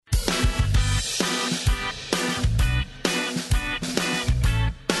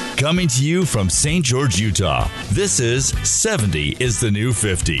Coming to you from St. George, Utah, this is 70 is the New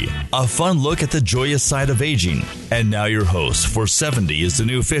 50, a fun look at the joyous side of aging. And now your host for 70 is the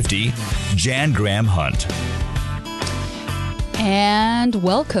New 50, Jan Graham Hunt. And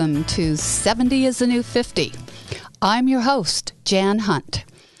welcome to 70 is the New 50. I'm your host, Jan Hunt.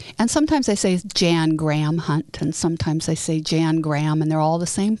 And sometimes I say Jan Graham Hunt, and sometimes I say Jan Graham, and they're all the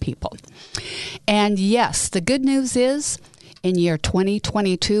same people. And yes, the good news is, in year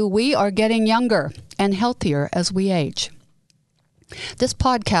 2022, we are getting younger and healthier as we age. This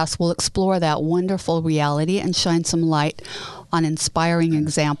podcast will explore that wonderful reality and shine some light on inspiring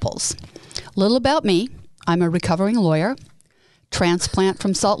examples. A little about me. I'm a recovering lawyer, transplant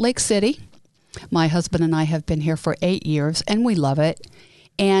from Salt Lake City. My husband and I have been here for 8 years, and we love it.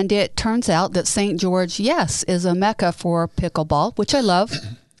 And it turns out that St. George, yes, is a mecca for pickleball, which I love,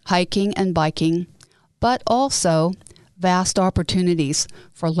 hiking and biking, but also vast opportunities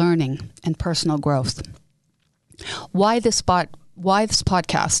for learning and personal growth. Why this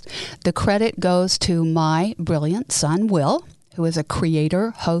podcast? The credit goes to my brilliant son, Will, who is a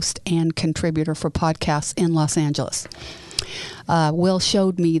creator, host, and contributor for podcasts in Los Angeles. Will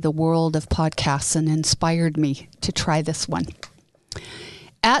showed me the world of podcasts and inspired me to try this one.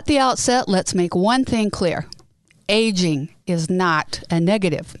 At the outset, let's make one thing clear. Aging is not a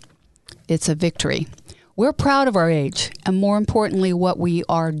negative. It's a victory. We're proud of our age, and more importantly, what we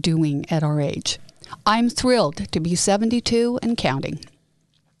are doing at our age. I'm thrilled to be 72 and counting.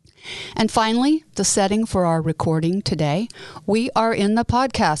 And finally, the setting for our recording today. We are in the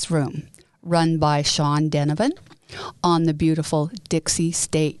podcast room, run by Sean Denovan, on the beautiful Dixie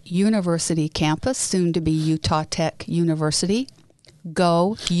State University campus, soon to be Utah Tech University.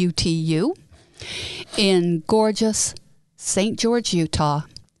 Go UTU, in gorgeous St. George, Utah,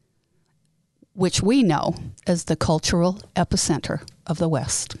 which we know as the cultural epicenter of the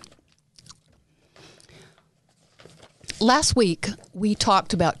West. Last week, we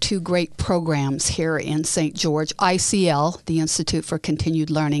talked about two great programs here in St. George, ICL, the Institute for Continued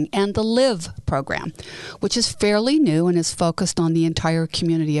Learning, and the LIVE program, which is fairly new and is focused on the entire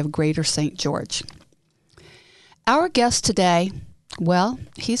community of Greater St. George. Our guest today, well,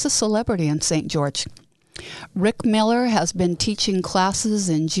 he's a celebrity in St. George. Rick Miller has been teaching classes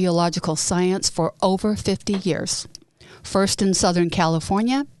in geological science for over 50 years, first in Southern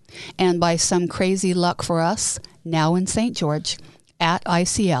California, and by some crazy luck for us, now in St. George at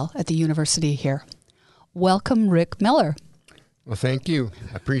ICL at the university here. Welcome, Rick Miller. Well, thank you.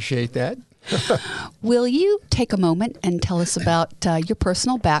 I appreciate that. Will you take a moment and tell us about your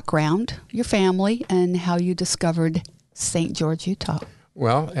personal background, your family, and how you discovered St. George, Utah?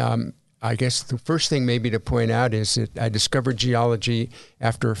 Well, I guess the first thing maybe to point out is that I discovered geology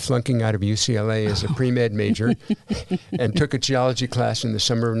after flunking out of UCLA as a pre-med major and took a geology class in the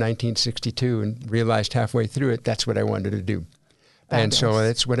summer of 1962 and realized halfway through it that's what I wanted to do. Fabulous. And so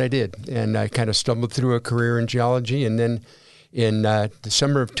that's what I did. And I kind of stumbled through a career in geology, and then in the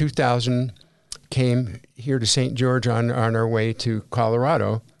summer of 2000 came here to St. George on our way to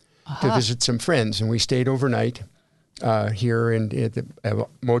Colorado to visit some friends, and we stayed overnight here at the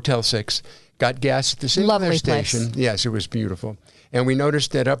Motel 6, got gas at the Sinclair station. Place. Yes, it was beautiful. And we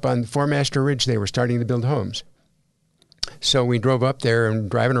noticed that up on Four-Master Ridge, they were starting to build homes. So we drove up there and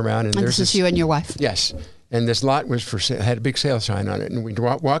driving around. And this is you and your wife? Yes. And this lot was for sale, had a big sale sign on it. And we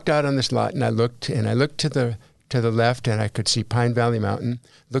walked out on this lot, and I looked to the left, and I could see Pine Valley Mountain.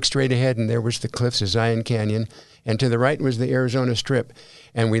 Looked straight ahead, and there was the cliffs of Zion Canyon. And to the right was the Arizona Strip.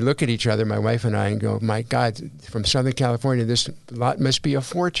 And we look at each other, my wife and I, and go, my God, from Southern California, this lot must be a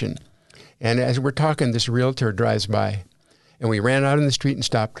fortune. And as we're talking, this realtor drives by. And we ran out in the street and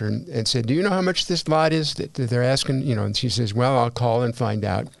stopped her and said, do you know how much this lot is that they're asking? You know, and she says, well, I'll call and find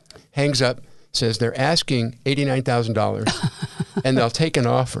out. Hangs up, says they're asking $89,000 and they'll take an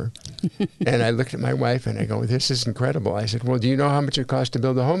offer. And I looked at my wife and I go, this is incredible. I said, well, do you know how much it costs to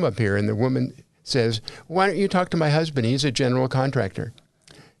build a home up here? And the woman says, why don't you talk to my husband? He's a general contractor.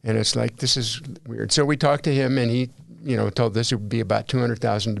 And it's like, this is weird. So we talked to him, and he, told us it would be about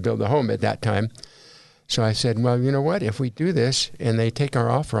 $200,000 to build a home at that time. So I said, well, you know what? If we do this and they take our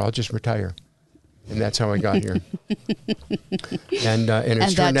offer, I'll just retire. And that's how I got here. and that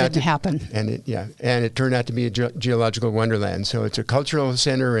didn't happen. And it turned out to be a geological wonderland. So it's a cultural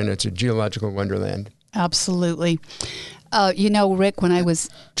center and it's a geological wonderland. Absolutely. Rick, when I was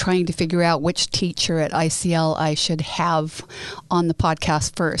trying to figure out which teacher at ICL I should have on the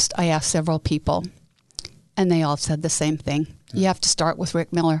podcast first, I asked several people, and they all said the same thing. You have to start with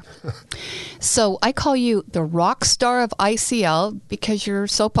Rick Miller. So I call you the rock star of ICL because you're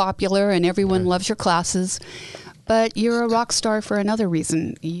so popular and everyone loves your classes. But you're a rock star for another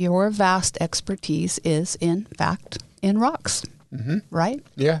reason. Your vast expertise is, in fact, in rocks, right?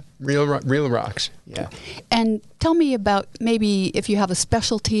 Yeah, real rocks. Yeah. And tell me about maybe if you have a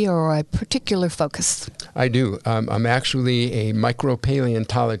specialty or a particular focus. I do. I'm actually a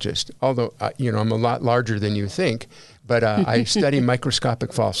micropaleontologist, although, I'm a lot larger than you think, but I study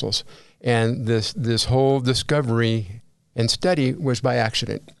microscopic fossils. And this whole discovery and study was by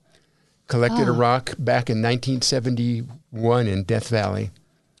accident. Collected a rock back in 1971 in Death Valley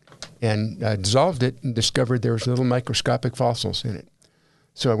and dissolved it and discovered there was little microscopic fossils in it.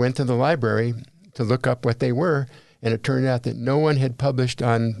 So I went to the library to look up what they were, and it turned out that no one had published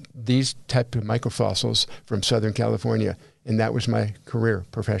on these type of microfossils from Southern California, and that was my career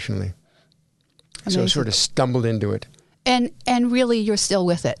professionally. Amazing. So I sort of stumbled into it. And really, you're still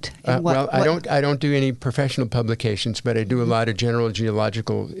with it. I don't do any professional publications, but I do a lot of general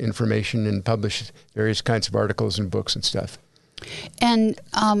geological information and publish various kinds of articles and books and stuff. And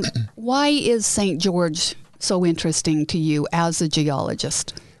why is St. George so interesting to you as a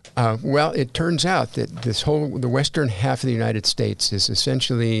geologist? Well, it turns out that the western half of the United States is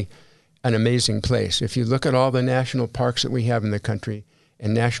essentially an amazing place. If you look at all the national parks that we have in the country,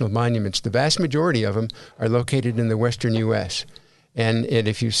 and national monuments, the vast majority of them are located in the western U.S. And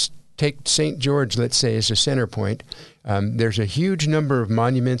if you take St. George, let's say, as a center point, there's a huge number of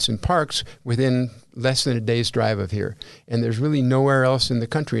monuments and parks within less than a day's drive of here. And there's really nowhere else in the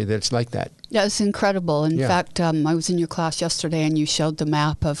country that's like that. Yeah, it's incredible. In fact, I was in your class yesterday and you showed the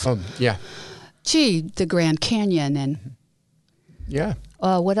map of, the Grand Canyon and... Yeah.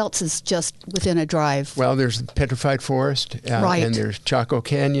 What else is just within a drive? Well, there's Petrified Forest, right. And there's Chaco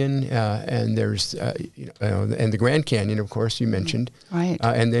Canyon, and there's and the Grand Canyon, of course, you mentioned. Right.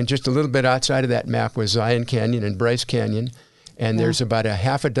 And then just a little bit outside of that map was Zion Canyon and Bryce Canyon, and there's about a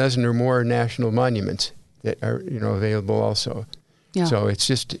half a dozen or more national monuments that are available also. Yeah. So it's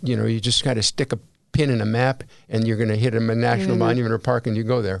just you just kind of stick a pin in a map, and you're going to hit a national monument or park, and you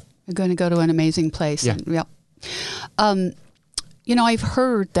go there. You're going to go to an amazing place. Yeah. Yep. I've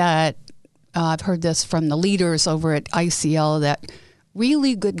heard this from the leaders over at ICL that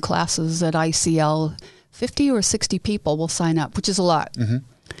really good classes at ICL, 50 or 60 people will sign up, which is a lot. Mm-hmm.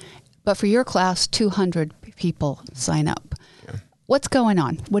 But for your class, 200 people sign up. Yeah. What's going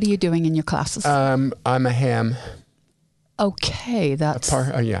on? What are you doing in your classes? I'm a ham. Okay, that's...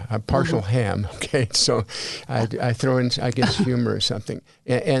 a partial ham. Okay, so I throw in, I guess, humor or something.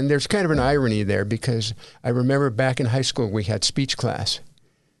 And there's kind of an irony there because I remember back in high school we had speech class.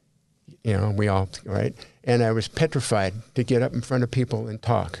 We all, right? And I was petrified to get up in front of people and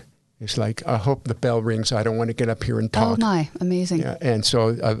talk. It's like, I hope the bell rings. I don't want to get up here and talk. Oh, my. Amazing. Yeah, and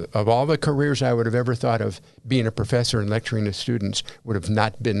so of all the careers I would have ever thought of, being a professor and lecturing to students would have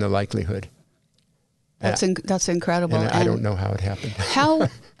not been the likelihood. That's incredible. And I don't know how it happened. How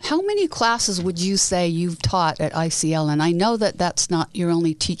many classes would you say you've taught at ICL? And I know that that's not your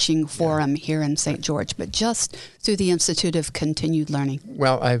only teaching forum here in St. George, but just through the Institute of Continued Learning.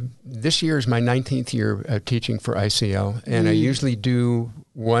 Well, this year is my 19th year of teaching for ICL, and I usually do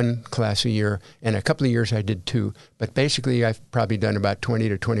one class a year, and a couple of years I did two. But basically, I've probably done about 20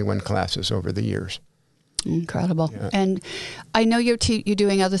 to 21 classes over the years. Incredible. Yeah. And I know you're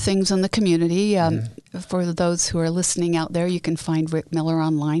doing other things in the community. For those who are listening out there, you can find Rick Miller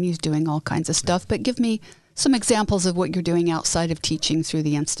online. He's doing all kinds of stuff. But give me some examples of what you're doing outside of teaching through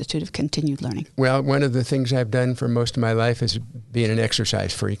the Institute of Continued Learning. Well, one of the things I've done for most of my life is being an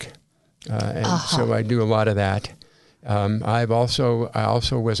exercise freak. So I do a lot of that. I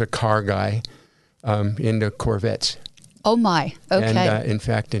also was a car guy into Corvettes. Oh, my. Okay. And in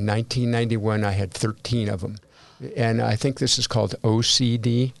fact, in 1991, I had 13 of them. And I think this is called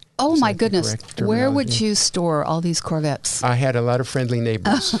OCD. Oh, my goodness. Where would you store all these Corvettes? I had a lot of friendly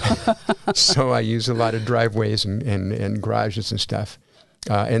neighbors. So I used a lot of driveways and garages and stuff.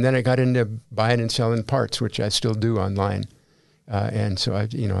 And then I got into buying and selling parts, which I still do online. And so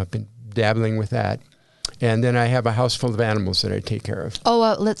I've been dabbling with that. And then I have a house full of animals that I take care of.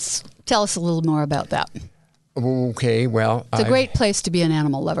 Oh, let's tell us a little more about that. Okay, well... It's a great place to be an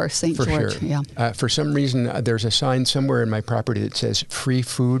animal lover, St. George. Sure. Yeah. For some reason, there's a sign somewhere in my property that says, free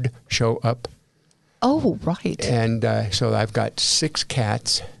food, show up. Oh, right. And so I've got 6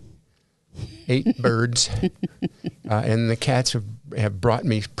 cats, 8 birds, and the cats have brought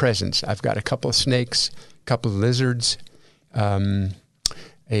me presents. I've got a couple of snakes, a couple of lizards, a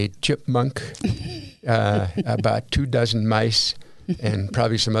chipmunk, about 2 dozen mice, and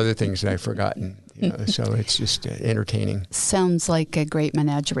probably some other things that I've forgotten. So it's just entertaining. Sounds like a great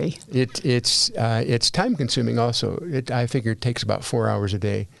menagerie. It's time consuming also. I figure it takes about 4 hours a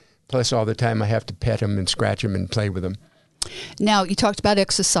day. Plus, all the time I have to pet them and scratch them and play with them. Now, you talked about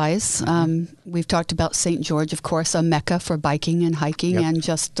exercise. We've talked about St. George, of course, a mecca for biking and hiking and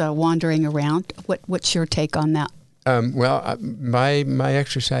just wandering around. What's your take on that? My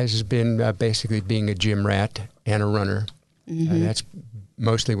exercise has been basically being a gym rat and a runner. That's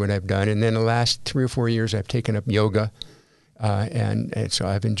mostly what I've done. And then the last 3 or 4 years, I've taken up yoga, and so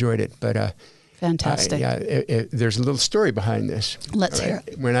I've enjoyed it. But fantastic. There's a little story behind this. Let's hear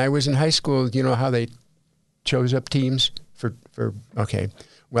it. When I was in high school, you know how they chose up teams for okay.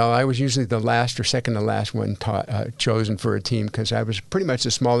 Well, I was usually the last or second to last one chosen for a team because I was pretty much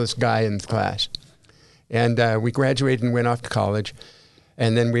the smallest guy in the class. And we graduated and went off to college.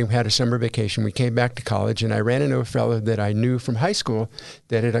 And then we had a summer vacation. We came back to college, and I ran into a fellow that I knew from high school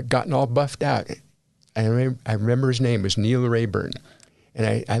that had gotten all buffed out. I remember his name was Neil Rayburn.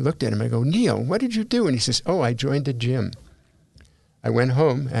 And I looked at him. I go, Neil, what did you do? And he says, I joined a gym. I went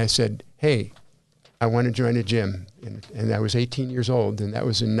home, and I said, hey, I want to join a gym. And I was 18 years old, and that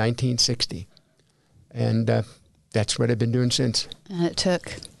was in 1960. And that's what I've been doing since.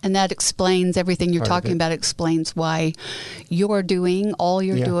 And that explains everything you're talking about, explains why you're doing all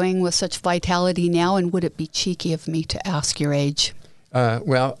you're doing with such vitality now. And would it be cheeky of me to ask your age?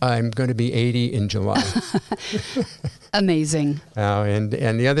 Well, I'm going to be 80 in July. Amazing. And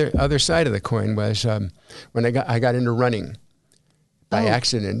the other side of the coin was when I got into running by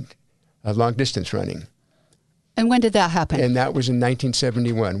accident, long distance running. And when did that happen? And that was in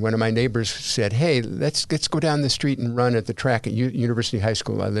 1971. One of my neighbors said, hey, let's go down the street and run at the track at University High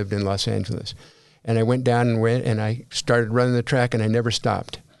School. I lived in Los Angeles. And I went down and I started running the track, and I never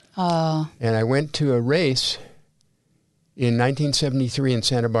stopped. And I went to a race in 1973 in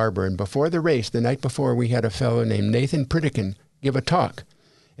Santa Barbara. And before the race, the night before, we had a fellow named Nathan Pritikin give a talk.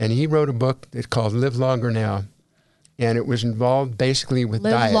 And he wrote a book that's called Live Longer Now. And it was involved basically with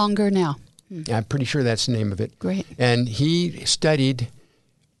diet. Live Longer Now. I'm pretty sure that's the name of it. Great. And he studied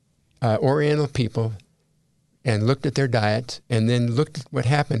Oriental people and looked at their diet and then looked at what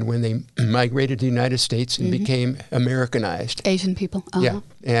happened when they migrated to the United States and became Americanized. Asian people. Yeah.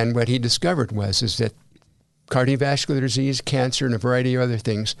 And what he discovered is that cardiovascular disease, cancer, and a variety of other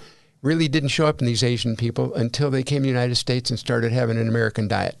things really didn't show up in these Asian people until they came to the United States and started having an American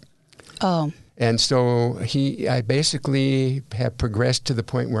diet. Oh. And so I basically have progressed to the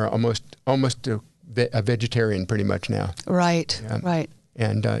point where almost a vegetarian pretty much now. Right, right.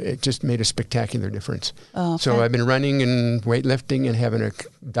 And it just made a spectacular difference. Oh, okay. So I've been running and weightlifting and having a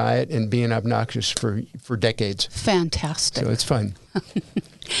diet and being obnoxious for decades. Fantastic. So it's fun.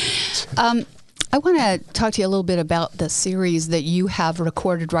 I want to talk to you a little bit about the series that you have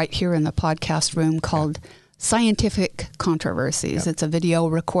recorded right here in the podcast room called Scientific Controversies. It's a video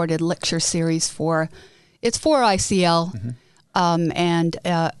recorded lecture series for ICL, and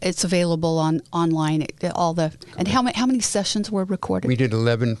it's available online. And how many sessions were recorded? We did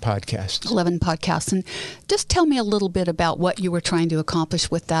 11 podcasts. 11 podcasts, and just tell me a little bit about what you were trying to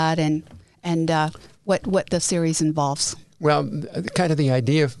accomplish with that, and what the series involves. Well, kind of the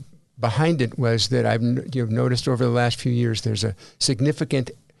idea behind it was that you've noticed over the last few years there's a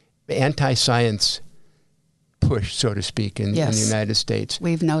significant anti-science push, so to speak, in the United States.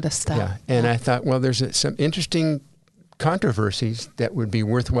 We've noticed that. Yeah, and I thought, well, there's some interesting controversies that would be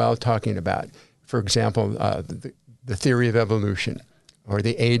worthwhile talking about. For example, the theory of evolution or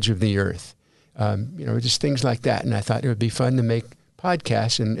the age of the Earth, just things like that. And I thought it would be fun to make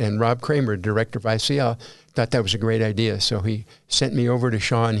podcasts. And Rob Kramer, director of ICL, thought that was a great idea. So he sent me over to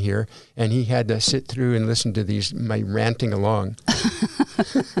Sean here, and he had to sit through and listen to my ranting along.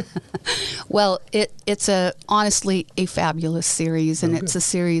 Well, it's honestly a fabulous series, and it's a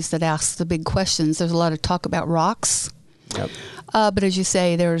series that asks the big questions. There's a lot of talk about rocks. Yep. But as you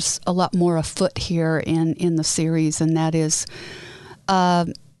say, there's a lot more afoot here in the series, and that is,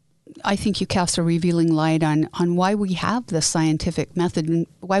 I think you cast a revealing light on why we have the scientific method and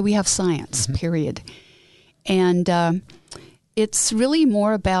why we have science, period. And it's really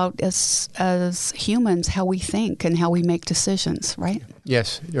more about as humans how we think and how we make decisions, right?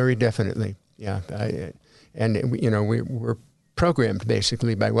 Yes, very definitely. Yeah, we're programmed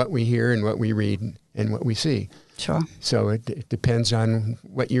basically by what we hear and what we read and what we see. Sure. So it depends on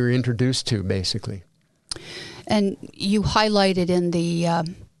what you're introduced to, basically. And you highlighted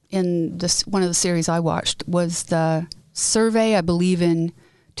in this one of the series I watched was the survey, I believe in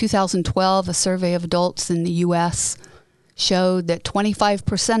 2012, a survey of adults in the U.S. showed that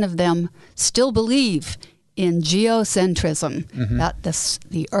 25% of them still believe in geocentrism, that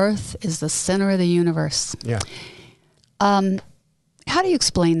the Earth is the center of the universe. Yeah. How do you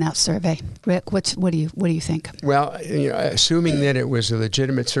explain that survey, Rick? What do you think? Well, assuming that it was a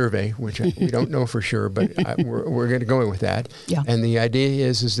legitimate survey, which we don't know for sure, but we're going to go with that. Yeah. And the idea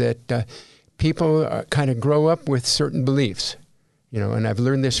is that people kind of grow up with certain beliefs, and I've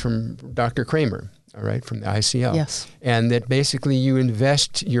learned this from Dr. Kramer, all right, from the ICL. Yes. And that basically you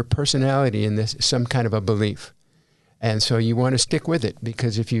invest your personality in some kind of a belief. And so you want to stick with it,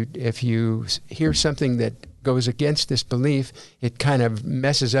 because if you hear something that goes against this belief, it kind of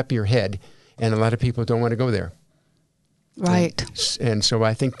messes up your head, and a lot of people don't want to go there. Right. And so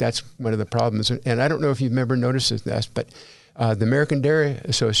I think that's one of the problems. And I don't know if you've ever noticed this, but the American Dairy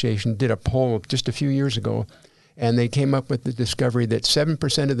Association did a poll just a few years ago, and they came up with the discovery that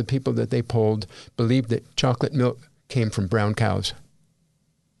 7% of the people that they polled believed that chocolate milk came from brown cows.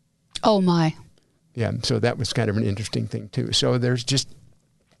 Oh, my. Yeah, so that was kind of an interesting thing, too. So there's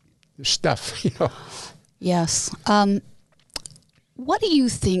stuff, Yes. What do you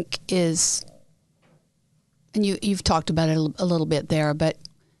think is, and you've talked about it a little bit there, but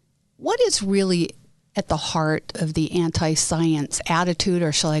what is really at the heart of the anti-science attitude,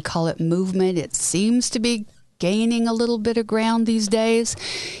 or shall I call it movement? It seems to be gaining a little bit of ground these days.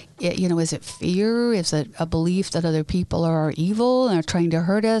 Is it fear? Is it a belief that other people are evil and are trying to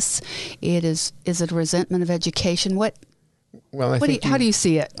hurt us? Is it a resentment of education? Well, how do you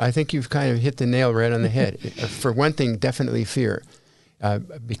see it? I think you've kind of hit the nail right on the head. For one thing, definitely fear,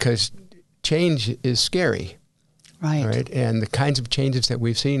 because change is scary. Right. Right. And the kinds of changes that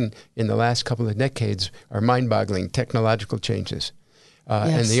we've seen in the last couple of decades are mind-boggling technological changes.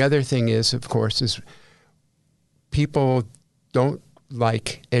 Yes. And the other thing is, of course, is people don't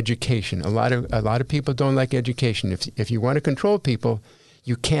like education. A lot of people don't like education. If you want to control people,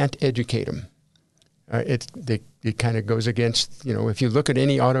 you can't educate them. It kind of goes against, if you look at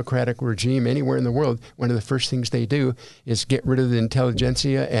any autocratic regime anywhere in the world, one of the first things they do is get rid of the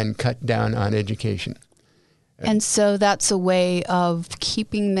intelligentsia and cut down on education. And so that's a way of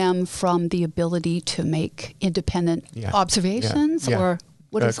keeping them from the ability to make independent observations or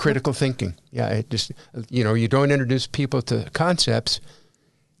what is critical thinking. Yeah, it just, you don't introduce people to concepts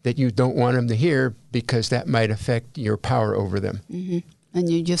that you don't want them to hear, because that might affect your power over them. Mm-hmm.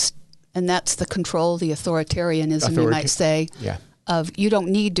 And that's the control, the authoritarianism, you might say, of you don't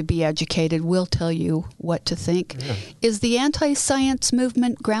need to be educated, we'll tell you what to think. Yeah. Is the anti-science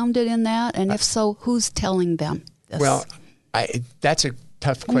movement grounded in that? And if so, who's telling them this? Well, that's a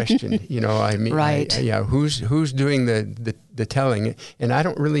tough question. Right. Who's doing the telling? And I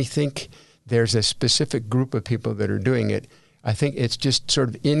don't really think there's a specific group of people that are doing it. I think it's just sort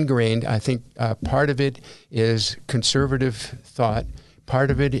of ingrained. I think part of it is conservative thought. Part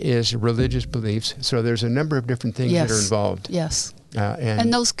of it is religious beliefs. So there's a number of different things that are involved. Yes.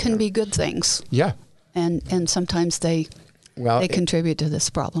 And those can be good things. Yeah. And sometimes they contribute to this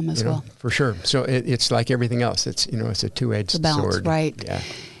problem as well. For sure. So it's like everything else. It's a two-edged sword. Right. Yeah.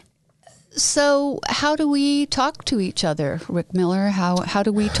 So how do we talk to each other, Rick Miller? How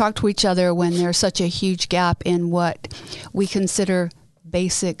do we talk to each other when there's such a huge gap in what we consider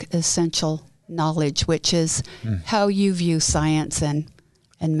basic, essential knowledge, which is how you view science and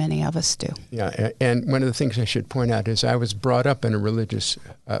many of us do. Yeah, and one of the things I should point out is I was brought up in a religious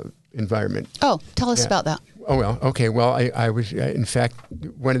environment. Oh, tell us about that. Oh, well, okay. Well, I was, in fact,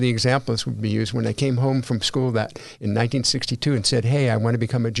 one of the examples would be used when I came home from school in 1962 and said, hey, I want to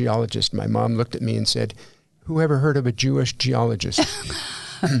become a geologist. My mom looked at me and said, who ever heard of a Jewish geologist?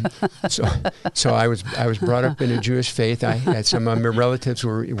 So I was brought up in a Jewish faith. I had some of my relatives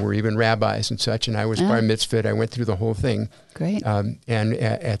were even rabbis and such, and I was bar mitzvahed. I went through the whole thing. Great. And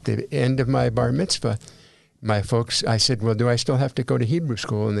at the end of my bar mitzvah, my folks, I said, well, do I still have to go to Hebrew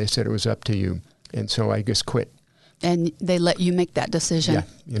school? And they said it was up to you. And so I just quit. And they let you make that decision.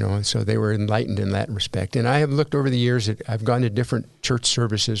 Yeah, and so they were enlightened in that respect. And I have looked over the years I've gone to different church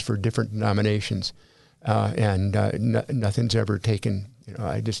services for different denominations, and nothing's ever taken.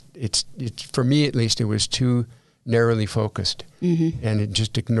 It's for me at least, it was too narrowly focused, and it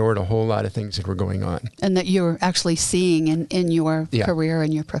just ignored a whole lot of things that were going on. And that you're actually seeing in your career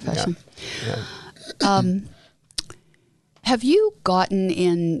and your profession. Yeah. Have you gotten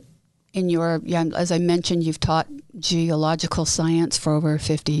in your, as I mentioned, you've taught geological science for over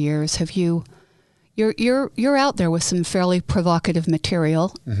 50 years. Have you? You're out there with some fairly provocative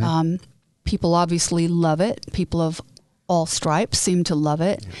material. People obviously love it. People of all stripes seem to love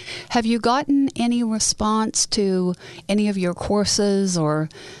it. Yeah. Have you gotten any response to any of your courses or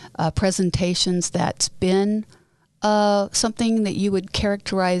presentations that's been something that you would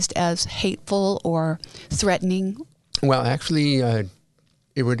characterize as hateful or threatening? Well, actually,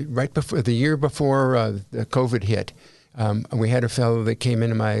 it would right before the year before the COVID hit. We had a fellow that came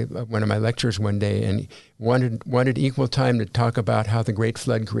into one of my lectures one day and wanted equal time to talk about how the Great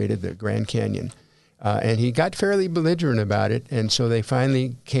Flood created the Grand Canyon. And he got fairly belligerent about it, and so they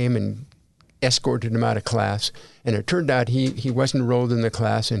finally came and escorted him out of class. And it turned out he wasn't enrolled in the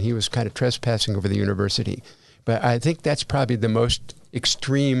class, and he was kind of trespassing over the university. But I think that's probably the most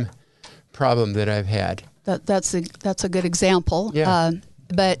extreme problem that I've had. That's a good example. Yeah.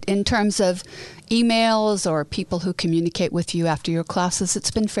 But in terms of emails or people who communicate with you after your classes,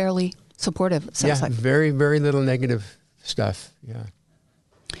 it's been fairly supportive, it sounds like. Very, very little negative stuff. Yeah.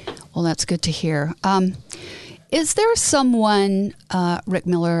 Well, that's good to hear. Is there someone, Rick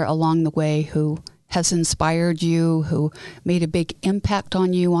Miller, along the way who has inspired you, who made a big impact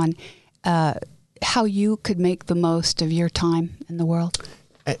on you on how you could make the most of your time in the world?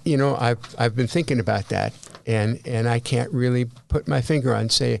 I've been thinking about that, and I can't really put my finger on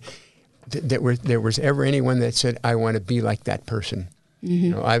say that there was ever anyone that said I want to be like that person.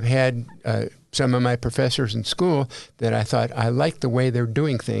 Mm-hmm. I've had some of my professors in school that I thought I liked the way they're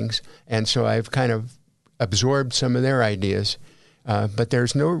doing things, and so I've kind of absorbed some of their ideas. But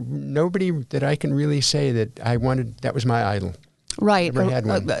there's nobody that I can really say that that was my idol. Right,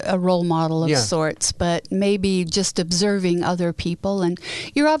 a role model of sorts, but maybe just observing other people. And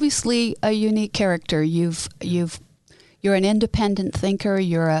you're obviously a unique character. You're an independent thinker.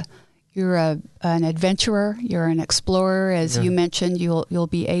 You're an adventurer. You're an explorer, as you mentioned. You'll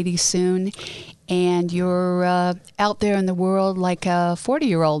be 80 soon, and you're out there in the world like a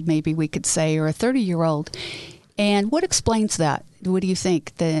 40-year-old, maybe we could say, or a 30-year-old. And what explains that? What do you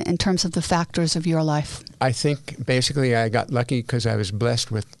think in terms of the factors of your life? I think basically I got lucky because I was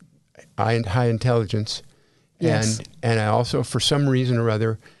blessed with high intelligence. Yes. And I also, for some reason or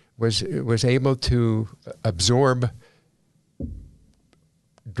other, was able to absorb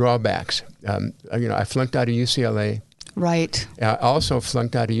drawbacks. I flunked out of UCLA. Right. I also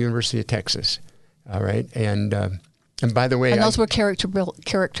flunked out of University of Texas. All right. And by the way, those were character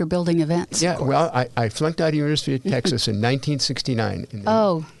building events. Yeah, well, I flunked out of University of Texas in 1969.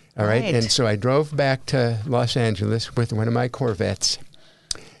 All right. And so I drove back to Los Angeles with one of my Corvettes,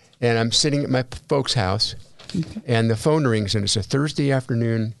 and I'm sitting at my folks' house, and the phone rings, and it's a Thursday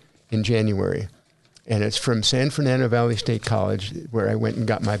afternoon in January, and it's from San Fernando Valley State College, where I went and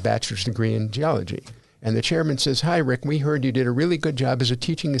got my bachelor's degree in geology. And the chairman says, "Hi, Rick, we heard you did a really good job as a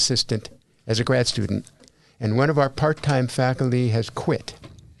teaching assistant, as a grad student. And one of our part-time faculty has quit.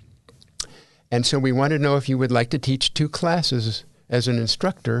 And so we want to know if you would like to teach 2 classes as an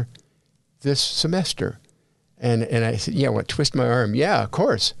instructor this semester." And I said, twist my arm. Yeah, of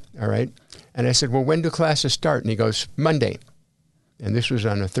course. All right. And I said, well, when do classes start? And he goes, Monday. And this was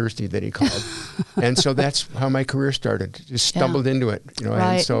on a Thursday that he called. And so that's how my career started. Just stumbled into it.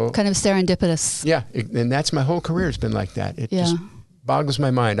 Right. And so, kind of serendipitous. Yeah. And that's my whole career has been like that. It just boggles my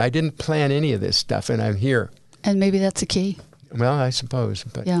mind. I didn't plan any of this stuff, and I'm here. And maybe that's a key. Well, I suppose.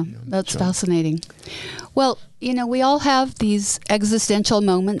 But, that's fascinating. Well, we all have these existential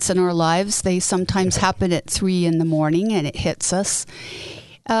moments in our lives. They sometimes happen at 3 a.m, and it hits us.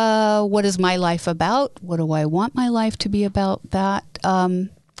 What is my life about? What do I want my life to be about? That.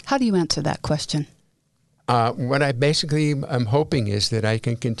 How do you answer that question? What I basically am hoping is that I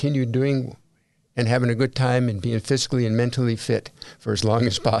can continue doing and having a good time and being physically and mentally fit for as long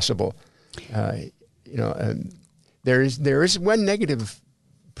as possible. There is one negative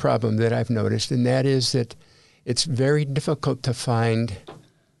problem that I've noticed, and that is that it's very difficult to find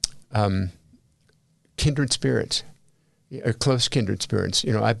kindred spirits, close kindred spirits.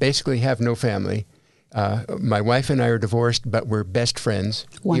 I basically have no family. My wife and I are divorced, but we're best friends.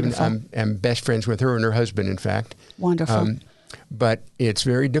 Wonderful. Even I'm best friends with her and her husband, in fact. Wonderful. But it's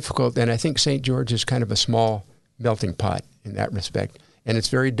very difficult, and I think St. George is kind of a small melting pot in that respect, and it's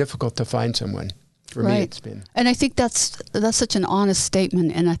very difficult to find someone. For me, it's been. And I think that's such an honest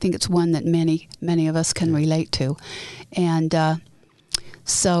statement, and I think it's one that many of us can relate to. And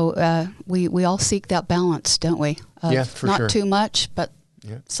so we all seek that balance, don't we? For not sure. Too much, but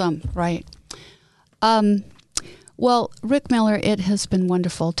some, right? Well, Rick Miller, it has been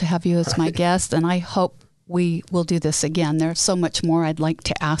wonderful to have you as my guest, and I hope we will do this again. There's so much more I'd like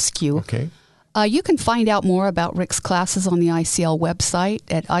to ask you. Okay. You can find out more about Rick's classes on the ICL website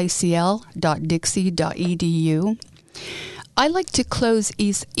at icl.dixie.edu. I like to close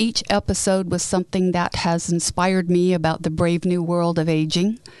each episode with something that has inspired me about the brave new world of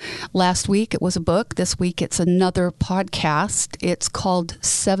aging. Last week it was a book. This week it's another podcast. It's called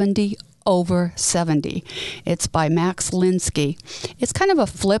 70 over 70. It's by Max Linsky. It's kind of a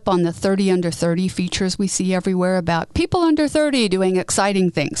flip on the 30 under 30 features we see everywhere about people under 30 doing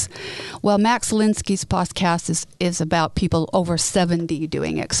exciting things. Well, Max Linsky's podcast is about people over 70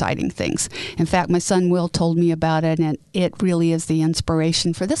 doing exciting things. In fact, my son Will told me about it, and it really is the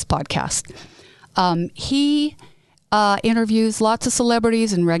inspiration for this podcast. He interviews lots of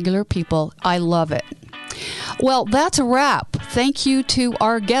celebrities and regular people. I love it. Well, that's a wrap. Thank you to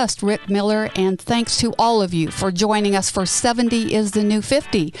our guest, Rick Miller, and thanks to all of you for joining us for 70 is the New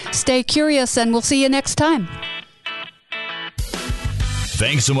 50. Stay curious, and we'll see you next time.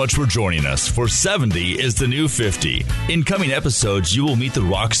 Thanks so much for joining us for 70 is the New 50. In coming episodes, you will meet the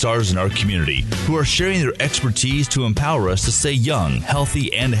rock stars in our community who are sharing their expertise to empower us to stay young,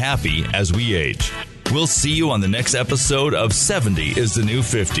 healthy, and happy as we age. We'll see you on the next episode of 70 is the New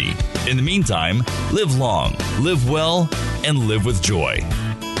 50. In the meantime, live long, live well, and live with joy.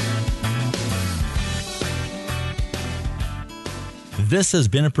 This has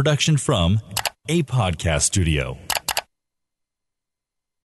been a production from A Podcast Studio.